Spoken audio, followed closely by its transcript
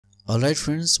Alright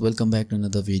friends, welcome back to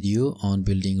another video on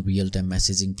building real-time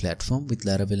messaging platform with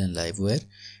Laravel and Livewire.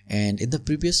 And in the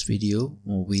previous video,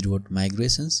 we wrote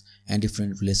migrations and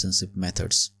different relationship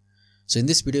methods. So in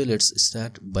this video, let's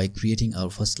start by creating our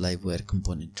first Livewire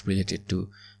component related to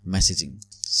messaging.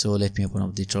 So let me open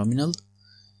up the terminal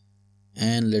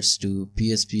and let's do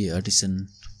PHP artisan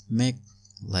make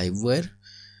Livewire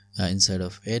inside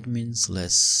of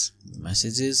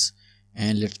admin/messages,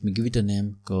 and let me give it a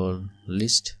name called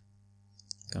list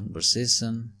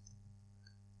conversation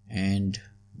and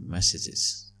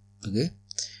messages. Okay,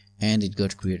 and it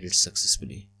got created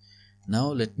successfully.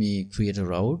 Now let me create a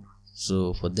route.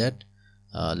 So for that,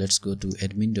 let's go to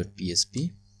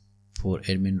admin.php for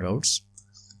admin routes,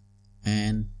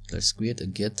 and let's create a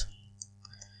get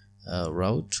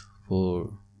route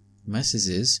for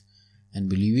messages, and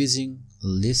we'll be using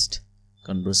list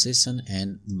conversation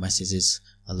and messages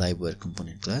a Livewire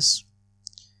component class.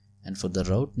 And for the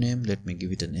route name, let me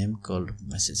give it a name called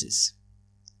messages.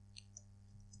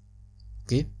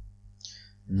 Okay,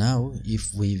 now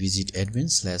if we visit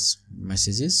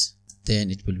admin/messages, then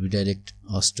it will redirect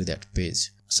us to that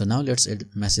page. So now let's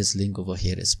add message link over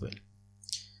here as well.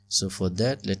 So for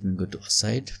that, let me go to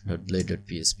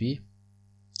aside.blade.php.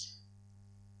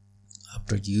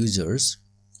 After users,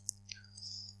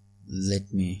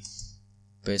 let me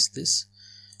paste this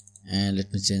and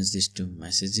let me change this to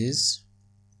messages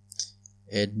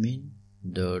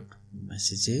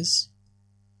admin.messages,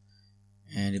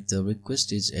 and if the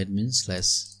request is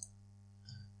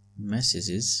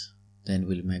admin/messages, then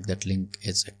we'll make that link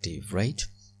as active, right?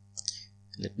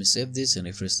 Let me save this and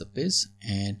refresh the page,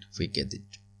 and we get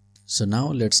it. So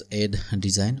now let's add a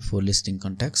design for listing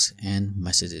contacts and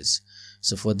messages.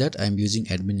 So for that, I'm using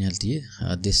admin.lt,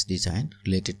 this design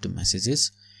related to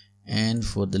messages, and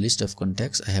for the list of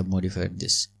contacts, I have modified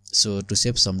this. So to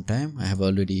save some time, I have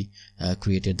already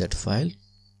created that file.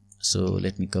 So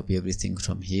let me copy everything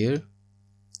from here,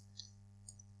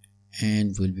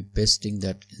 and we'll be pasting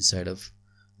that inside of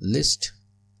list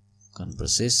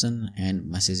conversation and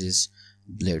messages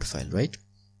blade file, right?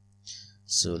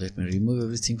 So let me remove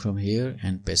everything from here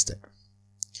and paste that.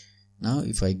 Now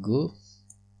if I go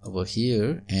over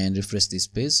here and refresh this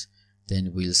page,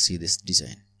 then we'll see this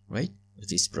design, right?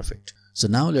 It is perfect. So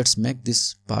now let's make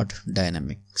this part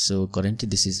dynamic. So currently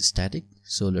this is static,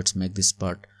 so let's make this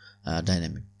part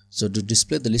dynamic. So to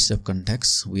display the list of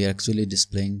contacts, we are actually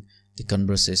displaying the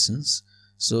conversations.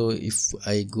 So if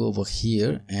I go over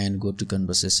here and go to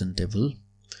conversation table,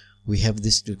 we have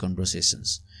these two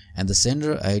conversations, and the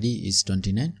sender ID is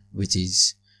 29, which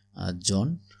is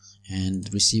John, and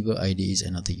receiver ID is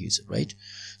another user, right?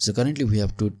 So currently we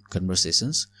have two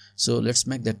conversations. So let's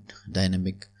make that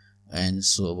dynamic and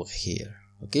so over here.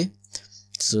 Okay,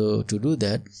 so to do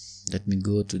that, let me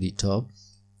go to the top,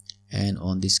 and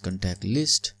on this contact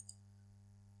list,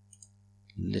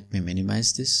 let me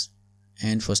minimize this,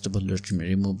 and first of all let me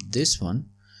remove this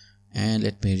one, and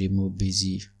let me remove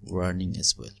busy warning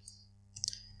as well.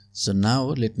 So now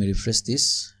let me refresh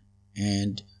this,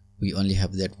 and we only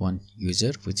have that one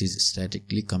user which is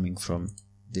statically coming from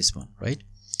this one, right?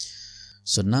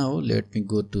 So now let me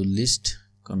go to list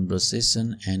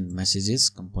conversation and messages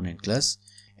component class,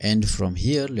 and from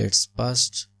here let's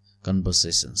pass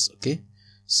conversations. Okay,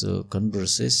 so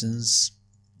conversations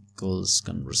equals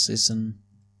conversation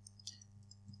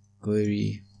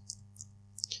query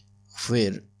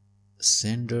where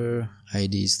sender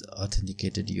ID is the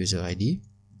authenticated user ID,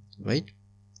 right?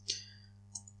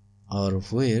 Or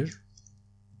where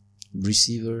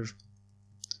receiver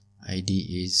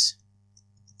ID is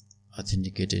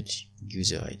authenticated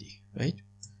user ID, right?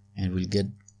 And we'll get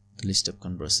the list of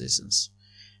conversations,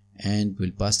 and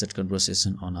we'll pass that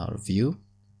conversation on our view.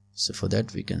 So for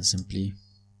that, we can simply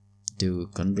do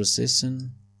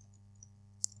conversation,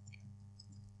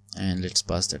 and let's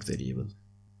pass that variable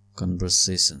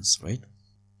conversations, right?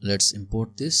 Let's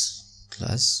import this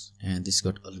class, and this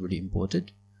got already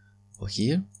imported over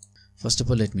here. First of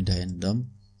all, let me dump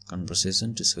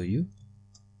conversation to show you,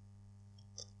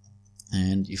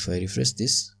 and if I refresh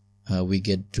this, we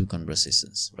get two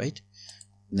conversations, right?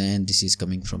 Then this is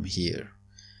coming from here,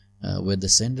 where the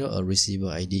sender or receiver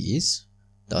ID is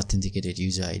the authenticated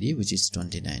user ID, which is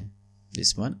 29,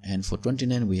 this one, and for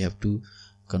 29 we have two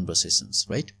conversations,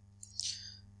 right?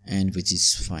 And which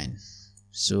is fine.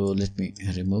 So let me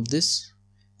remove this,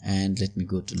 and let me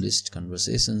go to list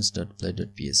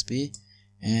conversations.play.php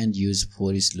and use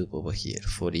for each loop over here.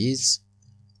 For each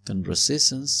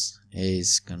conversations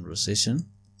is conversation,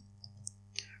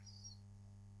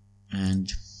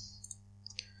 and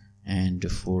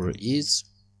for each,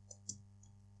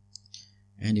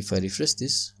 and if I refresh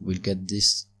this, we'll get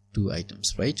these two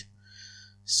items, right?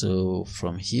 So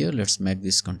from here, let's make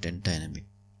this content dynamic,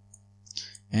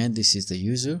 and this is the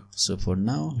user. So for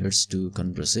now, let's do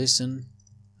conversation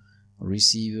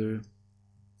receiver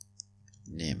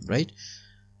name, right?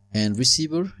 And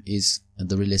receiver is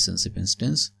the relationship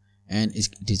instance, and it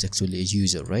is actually a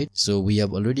user, right? So we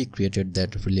have already created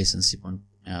that relationship on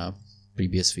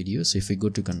previous video. So if we go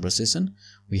to conversation,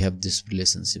 we have this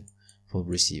relationship for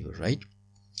receiver, right?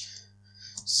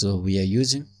 So we are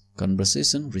using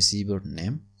conversation receiver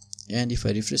name, and if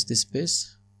I refresh this page,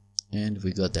 and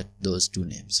we got that those two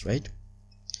names, right?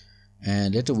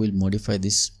 And later we'll modify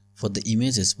this for the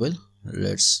image as well.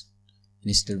 Let's,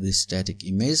 instead of this static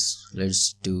image,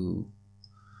 let's do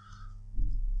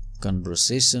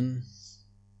conversation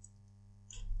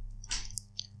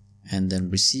and then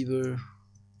receiver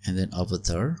and then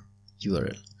avatar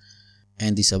URL.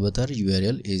 And this avatar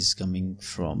URL is coming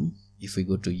from, if we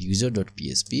go to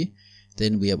user.php,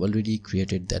 then we have already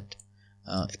created that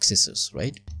accessors,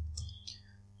 right?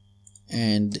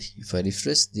 And if I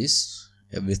refresh this,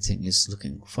 everything is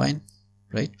looking fine,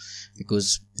 right?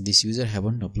 Because this user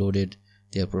haven't uploaded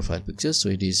their profile picture, so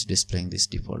it is displaying this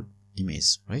default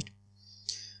image, right?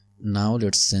 Now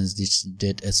let's change this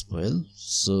date as well.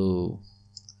 So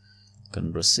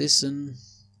conversation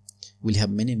will have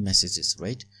many messages,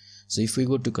 right? So if we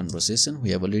go to conversation,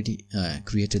 we have already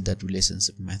created that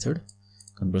relationship method.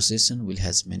 Conversation will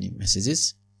has many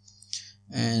messages,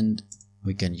 and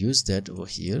we can use that over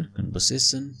here.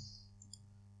 Conversation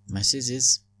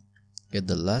messages, get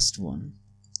the last one,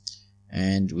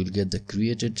 and we'll get the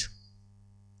created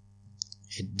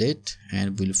a date,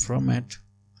 and we'll format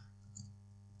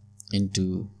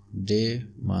into day,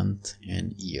 month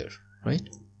and year, right?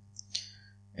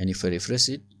 And if I refresh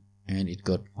it, and it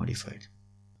got modified.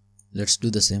 Let's do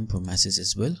the same for message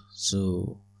as well.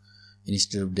 So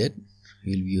instead of date,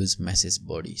 we'll use message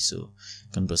body. So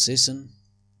conversation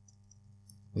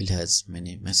will has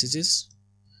many messages,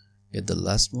 get the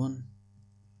last one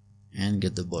and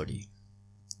get the body.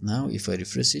 Now if I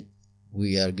refresh it,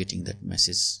 we are getting that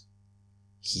message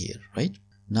here, right?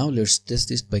 Now let's test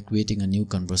this by creating a new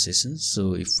conversation.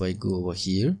 So if I go over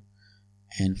here,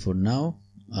 and for now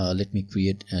let me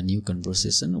create a new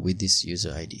conversation with this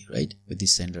user ID, right, with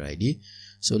this sender ID.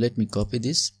 So let me copy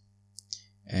this,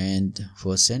 and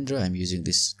for sender I'm using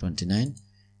this 29,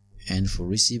 and for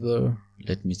receiver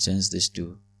let me change this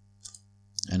to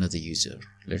another user,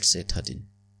 let's say 13.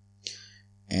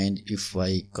 And if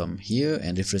I come here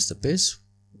and refresh the page,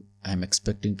 I'm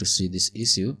expecting to see this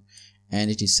issue,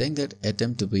 and it is saying that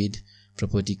attempt to read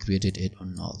property created it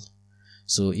on null.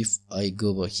 So if I go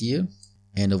over here,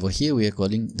 and over here we are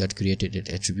calling that created it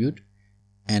attribute,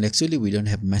 and actually we don't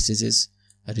have messages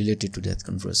related to that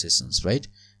conversations, right?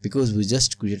 Because we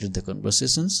just created the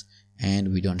conversations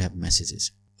and we don't have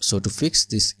messages. So to fix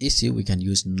this issue, we can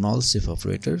use null shift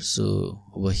operator. So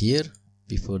over here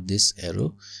before this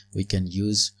arrow, we can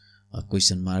use a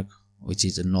question mark, which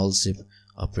is a null shift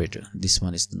operator. This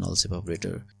one is the null shift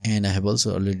operator, and I have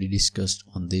also already discussed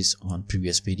on this on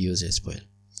previous videos as well.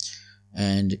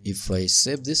 And if I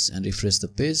save this and refresh the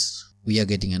page, we are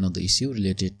getting another issue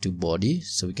related to body,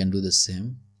 so we can do the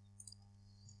same.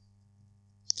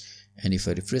 And if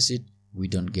I refresh it, we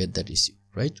don't get that issue,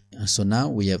 right? So now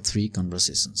we have 3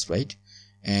 conversations, right?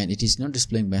 And it is not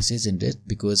displaying message and date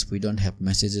because we don't have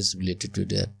messages related to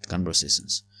that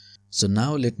conversations. So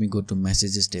now let me go to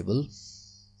messages table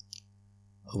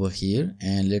over here,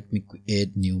 and let me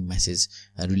add new message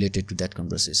related to that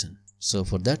conversation. So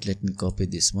for that, let me copy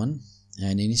this one,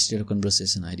 and instead of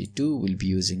conversation ID 2, we'll be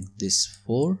using this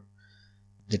 4.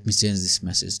 Let me change this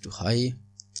message to hi,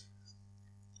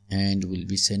 and we'll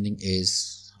be sending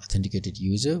as authenticated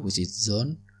user, which is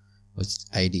zone, which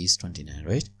ID is 29,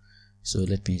 right? So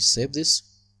let me save this,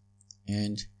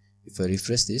 and if I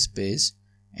refresh this page,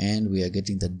 and we are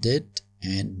getting the date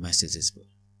and message as well,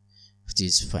 which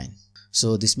is fine.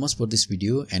 So this much for this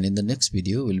video, and in the next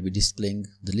video we'll be displaying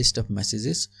the list of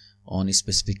messages on a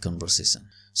specific conversation.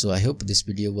 So I hope this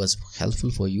video was helpful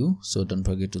for you. So don't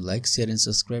forget to like, share and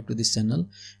subscribe to this channel,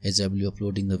 as I will be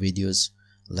uploading the videos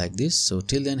like this. So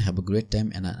till then, have a great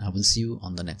time, and I will see you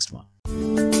on the next one.